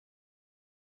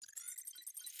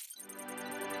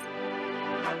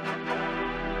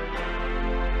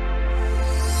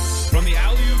From the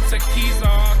alley-oops at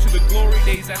Kezar to the glory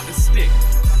days at the stick.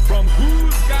 From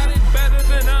who's got it better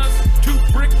than us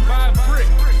to brick by brick.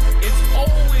 It's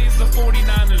always the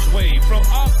 49ers way. From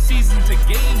off-season to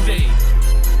game day.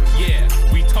 Yeah,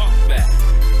 we talk that.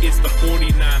 It's the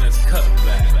 49ers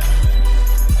cutback.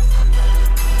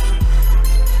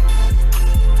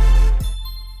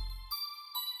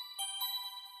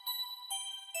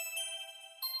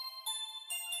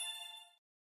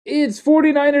 It's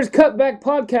 49ers Cutback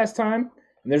podcast time,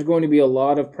 and there's going to be a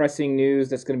lot of pressing news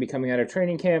that's going to be coming out of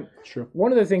training camp. Sure.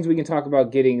 One of the things we can talk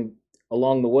about getting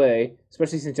along the way,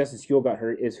 especially since Justin Skule got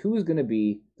hurt, is who's going to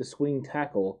be the swing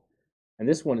tackle. And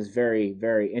this one is very,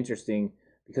 very interesting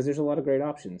because there's a lot of great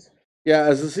options. Yeah,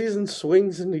 as the season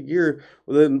swings into gear,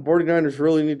 the 49ers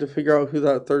really need to figure out who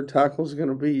that third tackle is going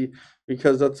to be,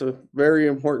 because that's a very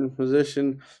important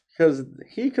position, because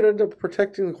he could end up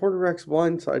protecting the quarterback's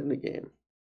blind side in the game.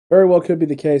 Very well could be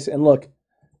the case. And look,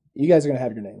 you guys are going to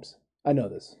have your names. I know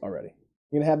this already.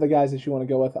 You're going to have the guys that you want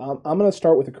to go with. I'm going to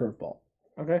start with a curveball.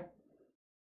 Okay.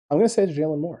 I'm going to say it's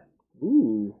Jalen Moore.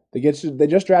 Ooh. They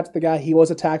just drafted the guy. He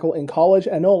was a tackle in college.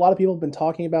 I know a lot of people have been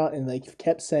talking about, and they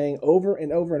kept saying over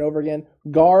and over and over again,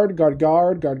 guard, guard,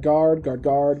 guard, guard, guard, guard,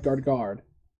 guard, guard, guard.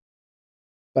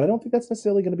 But I don't think that's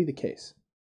necessarily going to be the case.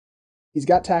 He's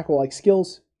got tackle-like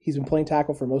skills. He's been playing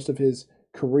tackle for most of his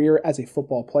career as a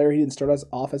football player. He didn't start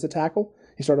off as a tackle.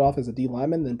 He started off as a D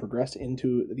lineman, then progressed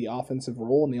into the offensive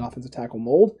role in the offensive tackle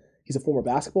mold. He's a former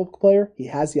basketball player. He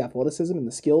has the athleticism and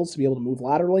the skills to be able to move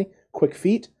laterally, quick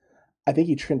feet. I think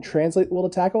he can translate well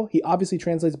to tackle. He obviously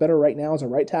translates better right now as a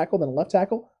right tackle than a left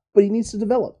tackle, but he needs to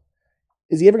develop.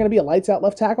 Is he ever going to be a lights-out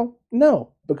left tackle?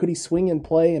 No. But could he swing and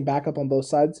play and back up on both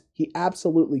sides? He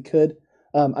absolutely could.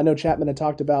 I know Chapman had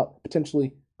talked about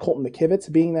potentially Colton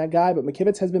McKivitz being that guy, but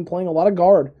McKivitz has been playing a lot of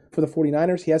guard for the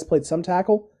 49ers. He has played some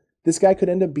tackle. This guy could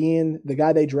end up being the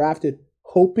guy they drafted,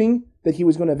 hoping that he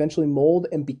was going to eventually mold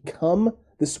and become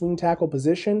the swing tackle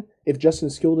position if Justin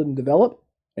Skule didn't develop.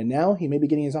 And now he may be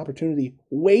getting his opportunity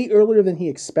way earlier than he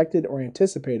expected or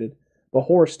anticipated. But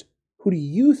Horst, who do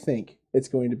you think it's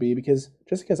going to be? Because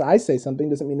just because I say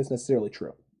something doesn't mean it's necessarily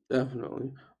true.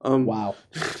 Definitely. Wow.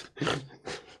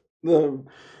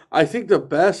 I think the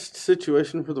best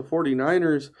situation for the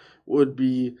 49ers would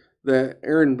be that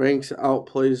Aaron Banks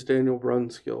outplays Daniel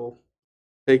Brunskill,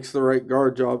 takes the right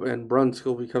guard job, and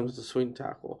Brunskill becomes the swing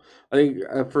tackle. I think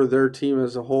for their team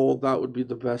as a whole, that would be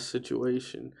the best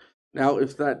situation. Now,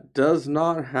 if that does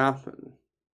not happen,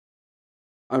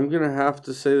 I'm going to have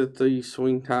to say that the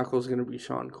swing tackle is going to be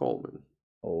Sean Coleman.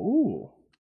 Oh.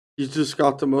 He's just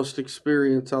got the most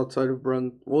experience outside of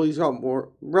Well, he's got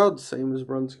more, around the same as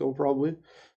Brunskill probably.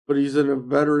 But he's a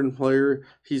veteran player.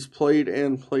 He's played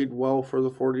well for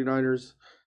the 49ers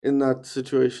in that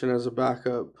situation as a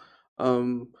backup.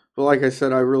 But like I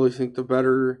said, I really think the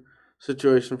better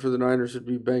situation for the Niners would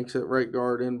be Banks at right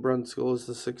guard and Brunskill as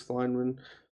the sixth lineman.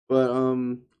 But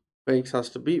Banks has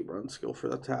to beat Brunskill for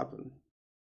that to happen.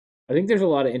 I think there's a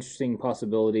lot of interesting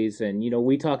possibilities. And,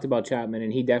 we talked about Chapman,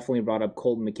 and he definitely brought up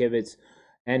Colton McKivitz.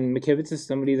 And McKivitz is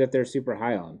somebody that they're super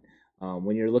high on.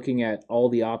 When you're looking at all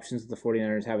the options that the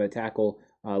 49ers have at tackle,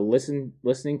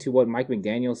 listening to what Mike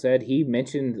McDaniel said, he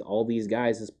mentioned all these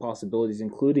guys as possibilities,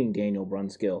 including Daniel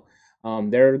Brunskill.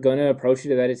 They're going to approach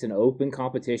it that it's an open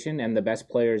competition, and the best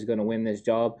player is going to win this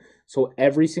job. So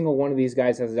every single one of these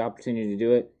guys has the opportunity to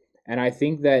do it. And I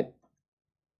think that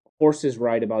Horst is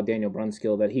right about Daniel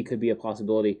Brunskill, that he could be a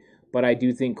possibility. But I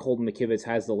do think Colton McKivitz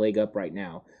has the leg up right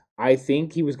now. I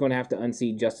think he was going to have to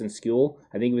unseat Justin Skule.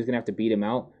 I think he was going to have to beat him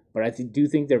out. But I do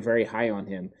think they're very high on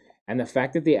him. And the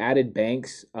fact that they added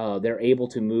Banks, they're able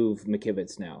to move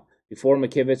McKivitz now. Before,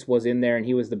 McKivitz was in there and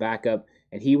he was the backup,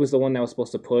 and he was the one that was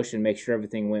supposed to push and make sure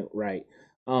everything went right.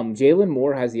 Jalen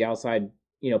Moore has the outside,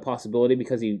 possibility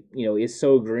because he, is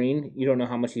so green. You don't know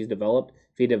how much he's developed.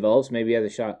 If he develops, maybe he has a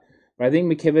shot. But I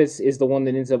think McKivitz is the one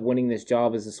that ends up winning this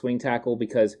job as a swing tackle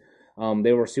because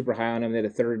they were super high on him. They had a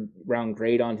third-round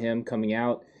grade on him coming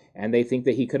out. And they think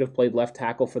that he could have played left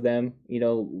tackle for them,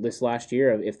 this last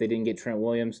year if they didn't get Trent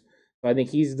Williams. So I think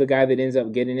he's the guy that ends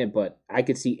up getting it, but I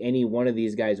could see any one of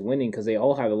these guys winning because they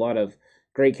all have a lot of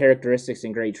great characteristics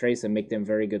and great traits that make them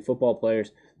very good football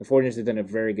players. The 49ers have done a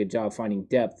very good job finding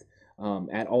depth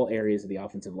at all areas of the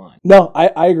offensive line. No,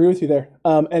 I agree with you there.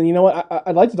 And you know what?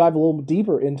 I'd like to dive a little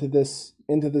deeper into this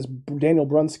Daniel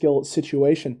Brunskill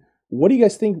situation. What do you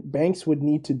guys think Banks would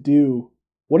need to do?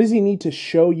 What does he need to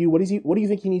show you? What do you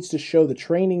think he needs to show the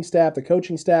training staff, the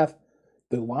coaching staff,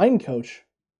 the line coach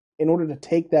in order to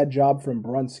take that job from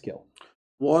Brunskill?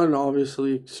 One,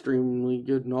 obviously, extremely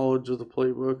good knowledge of the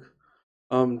playbook.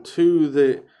 Two,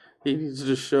 that He needs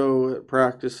to show at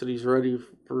practice that he's ready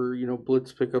for,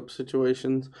 blitz pickup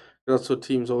situations. That's what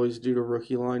teams always do to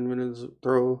rookie linemen, is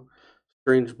throw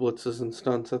strange blitzes and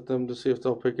stunts at them to see if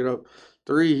they'll pick it up.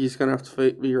 3, he's going to have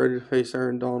to be ready to face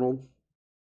Aaron Donald.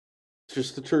 It's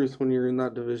just the truth when you're in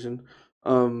that division.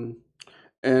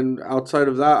 And outside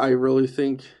of that, I really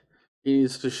think he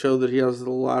needs to show that he has the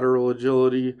lateral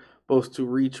agility both to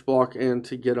reach block and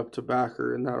to get up to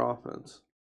backer in that offense.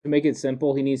 To make it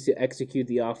simple, he needs to execute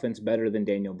the offense better than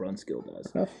Daniel Brunskill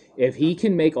does. If he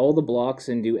can make all the blocks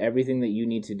and do everything that you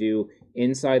need to do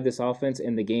inside this offense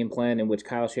and the game plan in which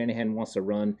Kyle Shanahan wants to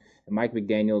run and Mike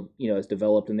McDaniel, has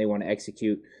developed and they want to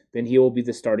execute, then he will be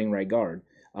the starting right guard.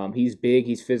 He's big,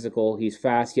 he's physical, he's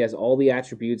fast. He has all the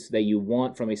attributes that you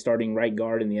want from a starting right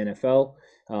guard in the NFL.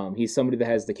 He's somebody that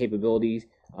has the capability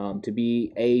to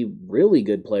be a really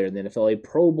good player in the NFL, a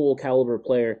Pro Bowl caliber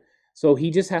player. So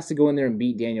he just has to go in there and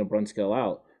beat Daniel Brunskill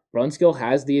out. Brunskill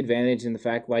has the advantage in the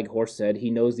fact, like Horst said, he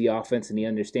knows the offense and he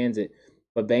understands it.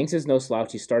 But Banks is no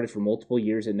slouch. He started for multiple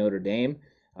years at Notre Dame.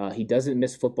 He doesn't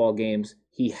miss football games.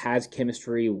 He has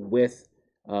chemistry with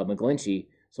McGlinchey.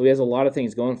 So he has a lot of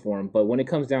things going for him. But when it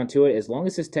comes down to it, as long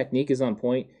as his technique is on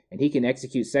point and he can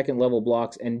execute second-level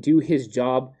blocks and do his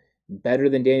job better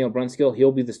than Daniel Brunskill,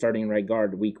 he'll be the starting right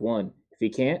guard week 1. If he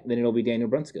can't, then it'll be Daniel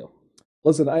Brunskill.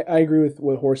 Listen, I agree with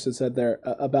what Horst has said there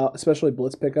about especially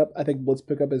blitz pickup. I think blitz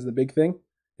pickup is the big thing.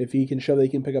 If he can show that he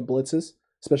can pick up blitzes,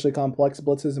 especially complex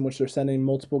blitzes in which they're sending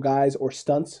multiple guys or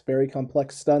stunts, very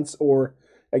complex stunts, or,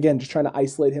 again, just trying to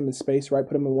isolate him in space, right?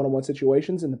 Put him in one-on-one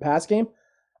situations in the pass game.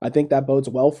 I think that bodes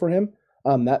well for him.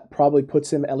 That probably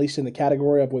puts him at least in the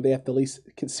category of where they have to at least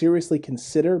seriously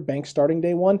consider Banks starting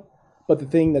day 1. But the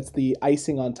thing that's the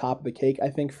icing on top of the cake, I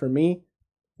think, for me,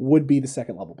 would be the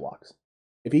second-level blocks.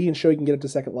 If he can show he can get up to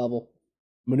second level,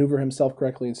 maneuver himself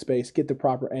correctly in space, get the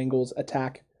proper angles,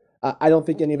 attack, I don't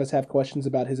think any of us have questions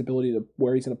about his ability to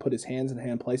where he's going to put his hands and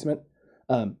hand placement.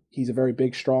 He's a very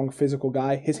big, strong, physical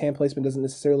guy. His hand placement doesn't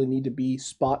necessarily need to be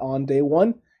spot on day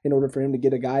 1 in order for him to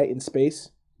get a guy in space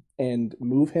and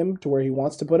move him to where he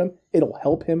wants to put him. It'll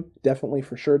help him definitely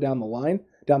for sure down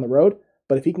the road.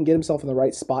 But if he can get himself in the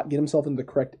right spot, get himself into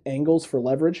the correct angles for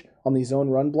leverage on these zone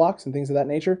run blocks and things of that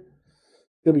nature,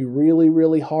 it'll be really,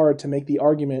 really hard to make the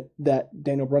argument that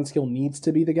Daniel Brunskill needs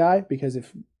to be the guy, because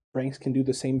if Banks can do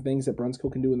the same things that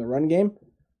Brunskill can do in the run game,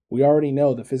 we already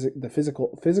know the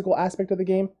physical aspect of the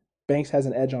game. Banks has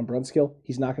an edge on Brunskill.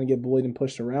 He's not going to get bullied and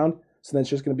pushed around. So then it's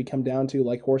just going to come down to,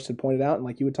 like Horst had pointed out and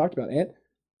like you had talked about, Ant,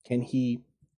 can he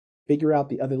figure out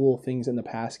the other little things in the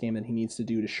pass game that he needs to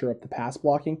do to shore up the pass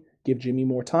blocking, give Jimmy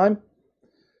more time?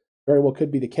 Very well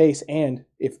could be the case. And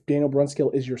if Daniel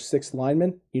Brunskill is your 6th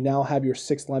lineman, you now have your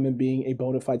 6th lineman being a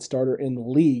bona fide starter in the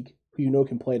league who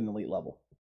can play at an elite level.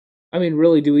 I mean,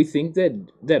 really, do we think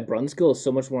that Brunskill is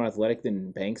so much more athletic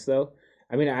than Banks, though?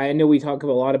 I mean, I know we talk a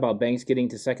lot about Banks getting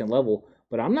to second level,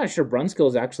 but I'm not sure Brunskill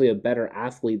is actually a better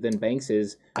athlete than Banks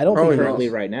is currently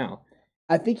right now.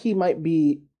 I think he might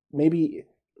be, maybe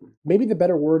the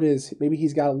better word is maybe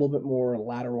he's got a little bit more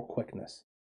lateral quickness.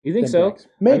 You think so? Banks.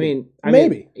 Maybe. I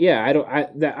mean, yeah.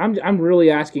 I'm really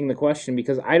asking the question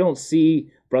because I don't see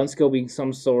Brunskill being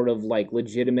some sort of like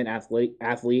legitimate athlete,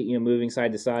 moving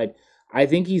side to side. I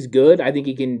think he's good. I think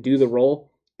he can do the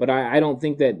role, but I don't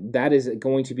think that is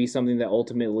going to be something that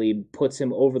ultimately puts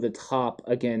him over the top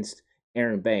against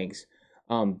Aaron Banks.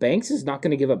 Banks is not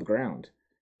going to give up ground.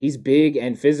 He's big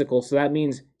and physical, so that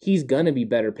means he's going to be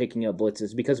better picking up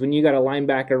blitzes because when you got a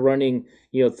linebacker running,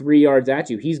 3 yards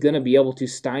at you, he's going to be able to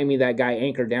stymie that guy,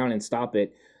 anchor down, and stop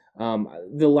it.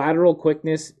 The lateral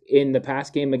quickness in the pass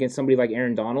game against somebody like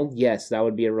Aaron Donald, yes, that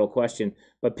would be a real question.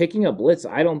 But picking up blitz,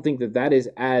 I don't think that is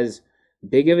as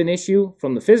big of an issue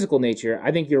from the physical nature.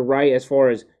 I think you're right as far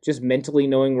as just mentally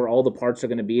knowing where all the parts are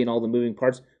going to be and all the moving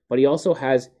parts, but he also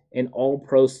has an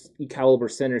all-pro caliber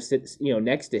center sits,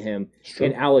 next to him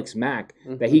in Alex Mack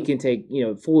that he can take,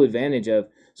 full advantage of.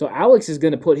 So Alex is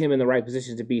going to put him in the right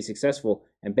position to be successful.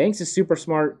 And Banks is super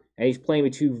smart, and he's playing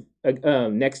with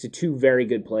next to 2 very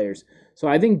good players. So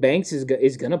I think Banks is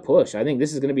going to push. I think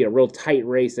this is going to be a real tight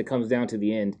race that comes down to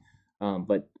the end.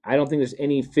 But I don't think there's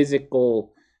any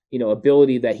physical,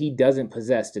 ability that he doesn't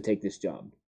possess to take this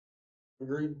job.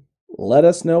 Agreed. Let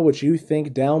us know what you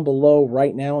think down below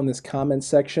right now in this comment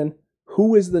section.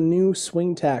 Who is the new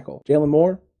swing tackle? Jalen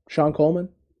Moore? Sean Coleman?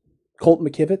 Colt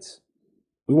McKivitz?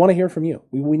 We want to hear from you.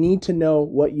 We need to know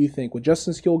what you think. With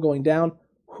Justin Skule going down,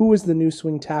 who is the new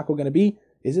swing tackle going to be?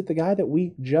 Is it the guy that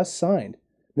we just signed?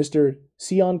 Mr.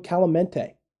 Sion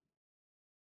Calamete?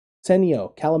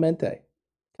 Senio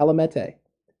Calamete?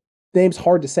 Name's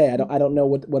hard to say. I don't know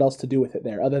what else to do with it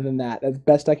there. Other than that, as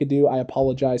best I could do, I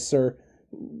apologize, sir.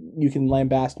 you can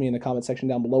lambast me in the comment section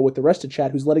down below with the rest of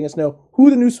chat who's letting us know who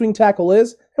the new swing tackle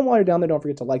is. And while you're down there, don't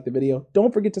forget to like the video.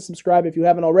 Don't forget to subscribe if you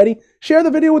haven't already. Share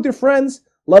the video with your friends.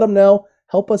 Let them know.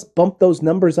 Help us bump those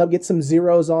numbers up. Get some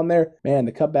zeros on there. Man,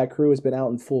 the Cutback crew has been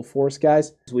out in full force,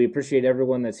 guys. We appreciate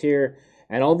everyone that's here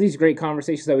and all these great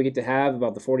conversations that we get to have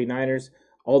about the 49ers,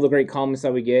 all the great comments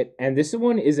that we get. And this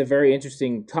one is a very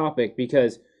interesting topic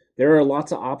because there are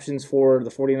lots of options for the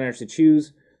 49ers to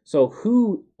choose. So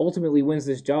who ultimately wins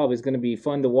this job is going to be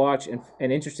fun to watch and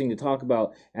interesting to talk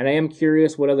about. And I am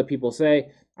curious what other people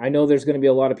say. I know there's going to be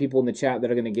a lot of people in the chat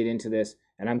that are going to get into this,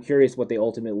 and I'm curious what they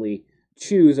ultimately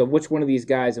choose of which one of these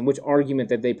guys and which argument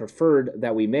that they preferred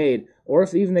that we made, or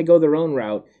if even they go their own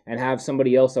route and have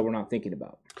somebody else that we're not thinking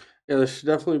about. Yeah, this should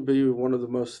definitely be one of the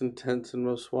most intense and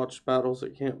most watched battles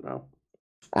at camp now.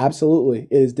 Absolutely.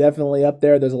 It is definitely up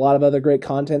there. There's a lot of other great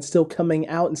content still coming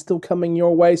out and still coming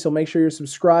your way, so make sure you're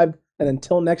subscribed. And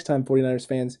until next time, 49ers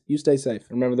fans, you stay safe.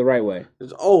 Remember the right way.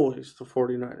 It's always the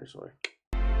 49ers way.